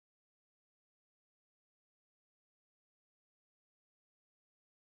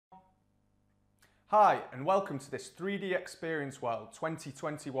Hi and welcome to this 3D Experience World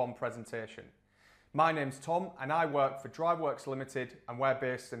 2021 presentation. My name's Tom and I work for DriveWorks Limited and we're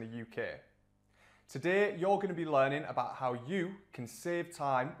based in the UK. Today you're going to be learning about how you can save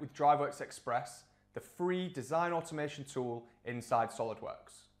time with DriveWorksXpress, the free design automation tool inside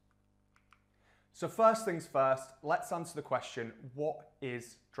SOLIDWORKS. So first things first, let's answer the question, what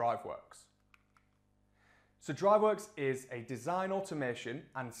is DriveWorks? So DriveWorks is a design automation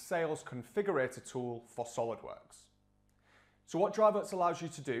and sales configurator tool for SOLIDWORKS. So what DriveWorks allows you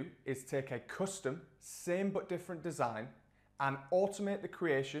to do is take a custom, same but different design and automate the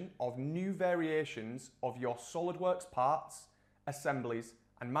creation of new variations of your SOLIDWORKS parts, assemblies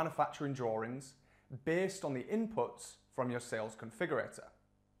and manufacturing drawings based on the inputs from your sales configurator.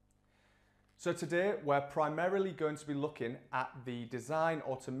 So today we're primarily going to be looking at the design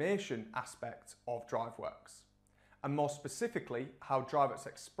automation aspect of DriveWorks, and more specifically how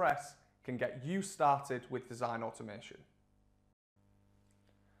DriveWorksXpress can get you started with design automation.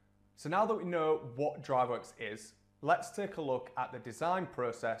 So now that we know what DriveWorks is, let's take a look at the design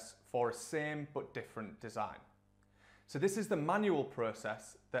process for a same but different design. So this is the manual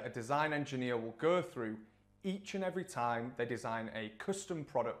process that a design engineer will go through each and every time they design a custom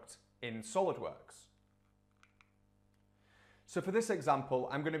product in SOLIDWORKS. So for this example,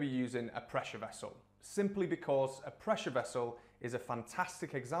 I'm going to be using a pressure vessel, simply because a pressure vessel is a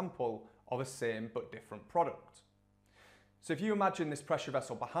fantastic example of a same but different product. So if you imagine this pressure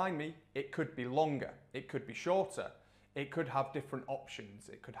vessel behind me, it could be longer, it could be shorter, it could have different options,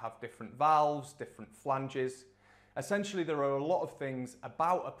 it could have different valves, different flanges. Essentially, there are a lot of things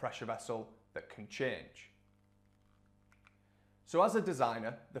about a pressure vessel that can change. So as a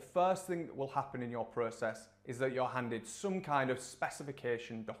designer, the first thing that will happen in your process is that you're handed some kind of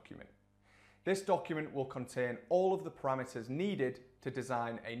specification document. This document will contain all of the parameters needed to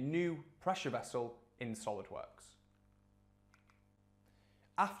design a new pressure vessel in SOLIDWORKS.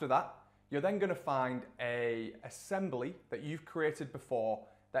 After that, you're then going to find an assembly that you've created before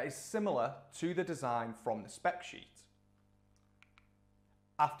that is similar to the design from the spec sheet.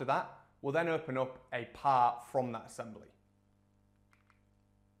 After that, we'll then open up a part from that assembly.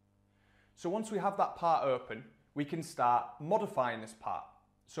 So once we have that part open, we can start modifying this part.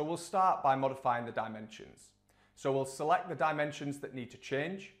 So we'll start by modifying the dimensions. So we'll select the dimensions that need to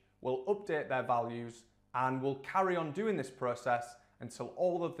change, we'll update their values, and we'll carry on doing this process until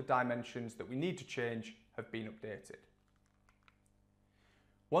all of the dimensions that we need to change have been updated.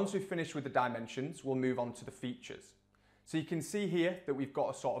 Once we've finished with the dimensions, we'll move on to the features. So you can see here that we've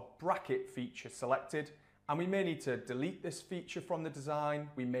got a sort of bracket feature selected, and we may need to delete this feature from the design,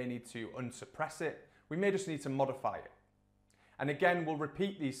 we may need to unsuppress it, we may just need to modify it. And again, we'll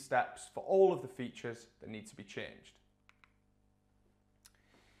repeat these steps for all of the features that need to be changed.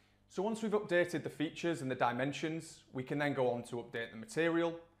 So once we've updated the features and the dimensions, we can then go on to update the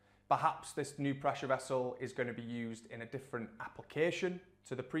material. Perhaps this new pressure vessel is going to be used in a different application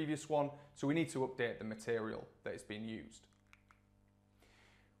to the previous one, so we need to update the material that is being used.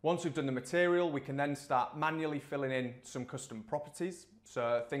 Once we've done the material, we can then start manually filling in some custom properties.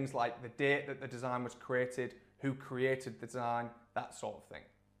 So things like the date that the design was created, who created the design, that sort of thing.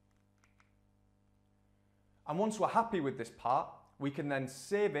 And once we're happy with this part, we can then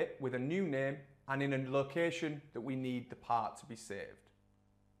save it with a new name and in a location that we need the part to be saved.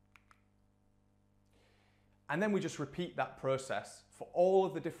 And then we just repeat that process for all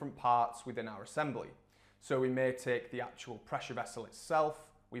of the different parts within our assembly. So we may take the actual pressure vessel itself,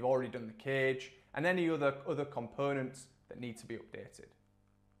 we've already done the cage, and any other components that need to be updated.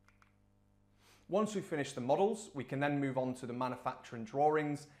 Once we've finished the models, we can then move on to the manufacturing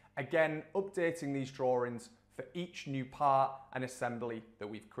drawings, again updating these drawings for each new part and assembly that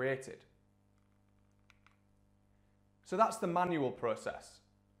we've created. So that's the manual process.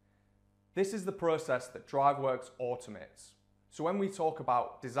 This is the process that DriveWorks automates. So when we talk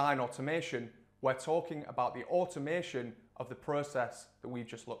about design automation, we're talking about the automation of the process that we've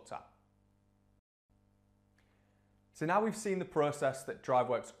just looked at. So now we've seen the process that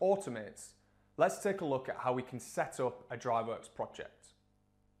DriveWorks automates, let's take a look at how we can set up a DriveWorks project.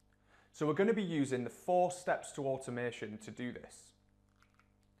 So we're going to be using the 4 steps to automation to do this.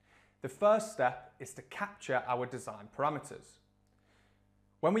 The first step is to capture our design parameters.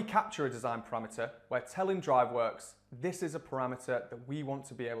 When we capture a design parameter, we're telling DriveWorks this is a parameter that we want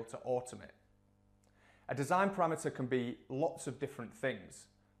to be able to automate. A design parameter can be lots of different things.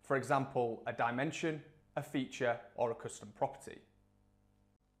 For example, a dimension, a feature, or a custom property.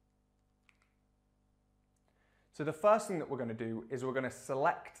 So the first thing that we're going to do is we're going to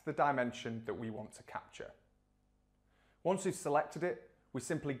select the dimension that we want to capture. Once we've selected it, we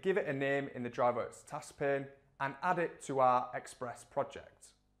simply give it a name in the DriveWorks task pane and add it to our Express project.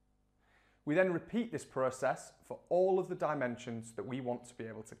 We then repeat this process for all of the dimensions that we want to be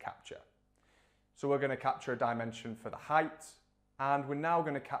able to capture. So we're going to capture a dimension for the height, and we're now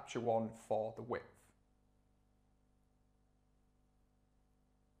going to capture one for the width.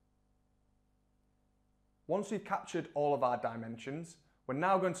 Once we've captured all of our dimensions, we're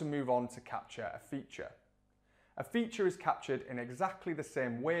now going to move on to capture a feature. A feature is captured in exactly the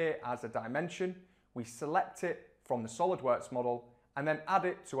same way as a dimension. We select it from the SOLIDWORKS model and then add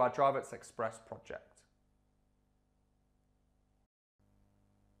it to our DriveWorksXpress project.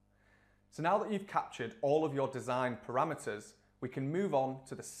 So now that you've captured all of your design parameters, we can move on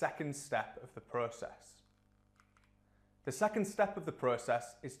to the second step of the process. The second step of the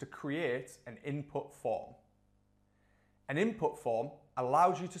process is to create an input form. An input form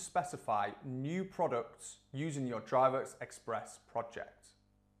allows you to specify new products using your DriveWorksXpress project.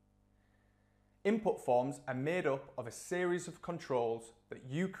 Input forms are made up of a series of controls that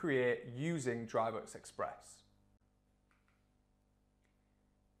you create using DriveWorksXpress.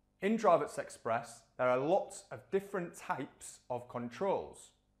 In DriveWorksXpress, there are lots of different types of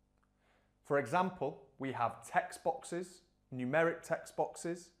controls. For example, we have text boxes, numeric text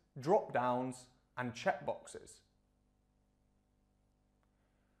boxes, drop-downs, and checkboxes.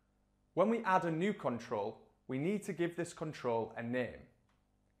 When we add a new control, we need to give this control a name.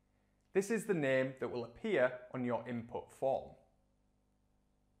 This is the name that will appear on your input form.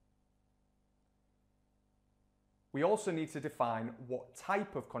 We also need to define what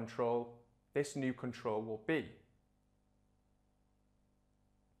type of control this new control will be.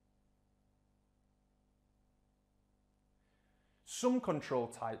 Some control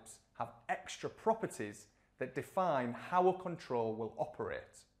types have extra properties that define how a control will operate.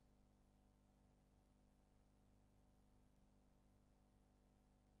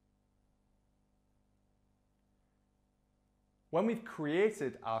 When we've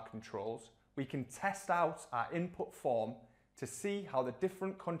created our controls, we can test out our input form to see how the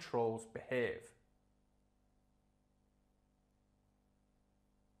different controls behave.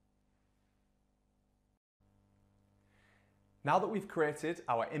 Now that we've created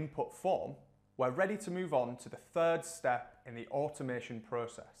our input form, we're ready to move on to the third step in the automation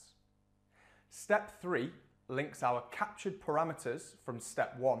process. Step 3 links our captured parameters from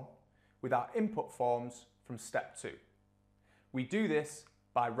step 1 with our input forms from step 2. We do this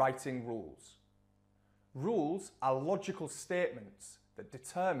by writing rules. Rules are logical statements that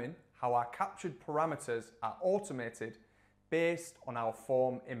determine how our captured parameters are automated based on our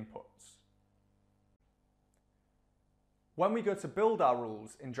form inputs. When we go to build our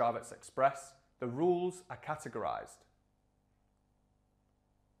rules in DriveWorksXpress, the rules are categorized.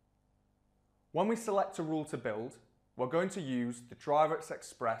 When we select a rule to build, we're going to use the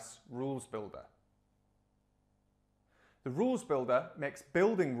DriveWorksXpress Rules Builder. The Rules Builder makes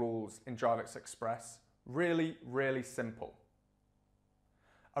building rules in DriveWorksXpress really simple.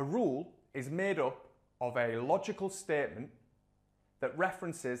 A rule is made up of a logical statement that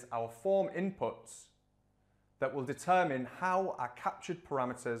references our form inputs that will determine how our captured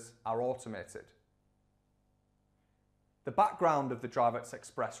parameters are automated. The background of the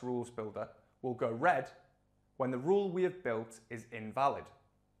DriveWorksXpress Rules Builder will go red when the rule we have built is invalid.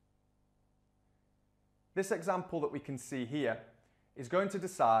 This example that we can see here is going to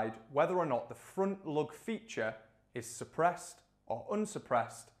decide whether or not the front lug feature is suppressed or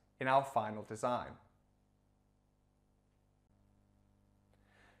unsuppressed in our final design.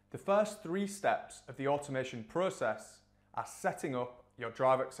 The first 3 steps of the automation process are setting up your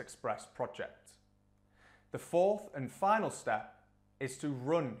DriveWorksXpress project. The 4th and final step is to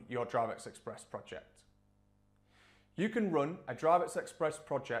run your DriveWorksXpress project. You can run a DriveWorksXpress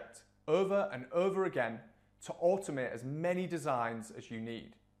project over and over again to automate as many designs as you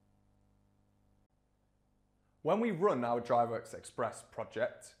need. When we run our DriveWorksXpress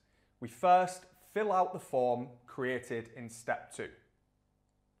project, we first fill out the form created in step 2.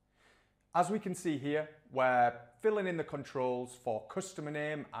 As we can see here, we're filling in the controls for customer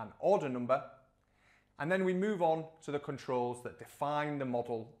name and order number, and then we move on to the controls that define the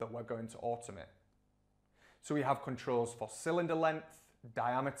model that we're going to automate. So we have controls for cylinder length,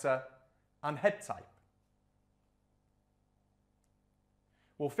 diameter, and head type.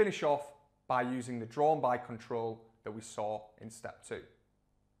 We'll finish off by using the drawn by control that we saw in step 2.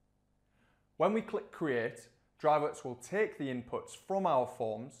 When we click create, DriveWorks will take the inputs from our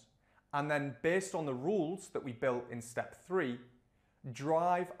forms and then, based on the rules that we built in step 3,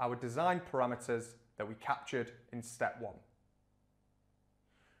 drive our design parameters that we captured in step 1.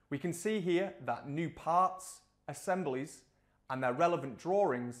 We can see here that new parts, assemblies, and their relevant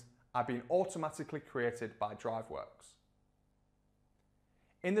drawings are being automatically created by DriveWorks.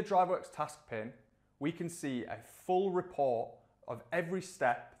 In the DriveWorks task pane, we can see a full report of every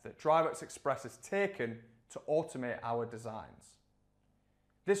step that DriveWorksXpress has taken to automate our designs.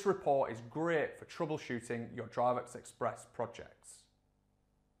 This report is great for troubleshooting your DriveWorksXpress projects.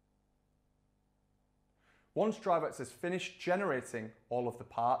 Once DriveWorks has finished generating all of the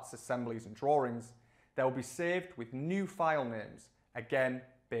parts, assemblies and drawings, they will be saved with new file names, again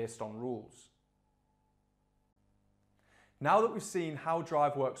based on rules. Now that we've seen how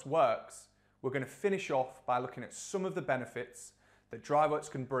DriveWorks works, we're going to finish off by looking at some of the benefits that DriveWorks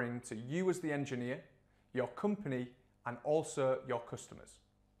can bring to you as the engineer, your company, and also your customers.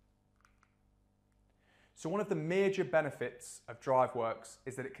 So one of the major benefits of DriveWorks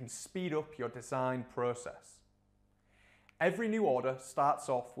is that it can speed up your design process. Every new order starts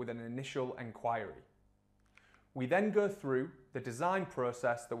off with an initial inquiry. We then go through the design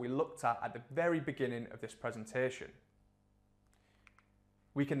process that we looked at the very beginning of this presentation.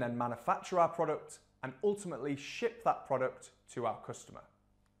 We can then manufacture our product and ultimately ship that product to our customer.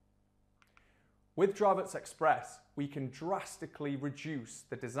 With DriveWorksXpress, we can drastically reduce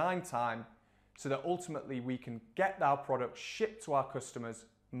the design time so that ultimately we can get our product shipped to our customers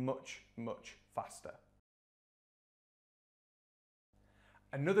much faster.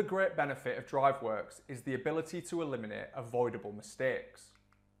 Another great benefit of DriveWorks is the ability to eliminate avoidable mistakes.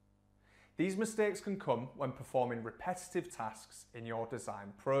 These mistakes can come when performing repetitive tasks in your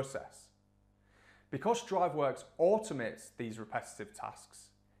design process. Because DriveWorks automates these repetitive tasks,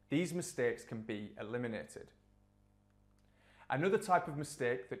 these mistakes can be eliminated. Another type of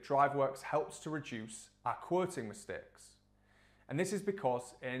mistake that DriveWorks helps to reduce are quoting mistakes. And this is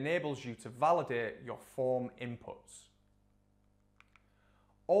because it enables you to validate your form inputs.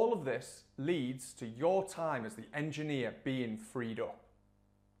 All of this leads to your time as the engineer being freed up.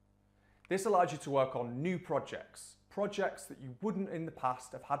 This allows you to work on new projects that you wouldn't in the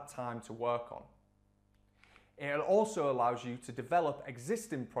past have had time to work on. It also allows you to develop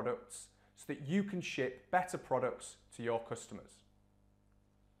existing products so that you can ship better products to your customers.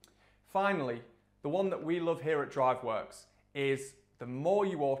 Finally, the one that we love here at DriveWorks is the more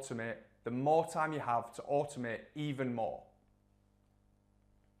you automate, the more time you have to automate even more.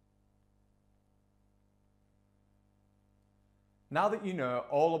 Now that you know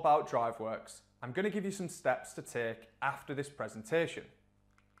all about DriveWorks, I'm going to give you some steps to take after this presentation.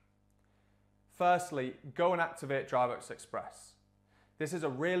 Firstly, go and activate DriveWorksXpress. This is a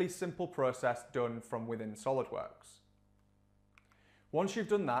really simple process done from within SOLIDWORKS. Once you've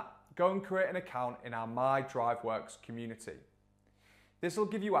done that, go and create an account in our My DriveWorks community. This will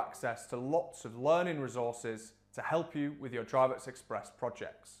give you access to lots of learning resources to help you with your DriveWorksXpress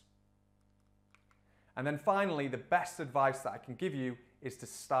projects. And then finally, the best advice that I can give you is to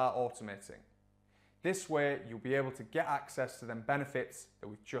start automating. This way, you'll be able to get access to them benefits that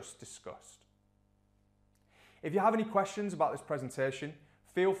we've just discussed. If you have any questions about this presentation,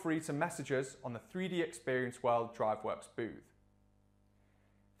 feel free to message us on the 3D Experience World DriveWorks booth.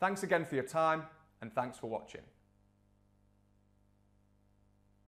 Thanks again for your time, and thanks for watching.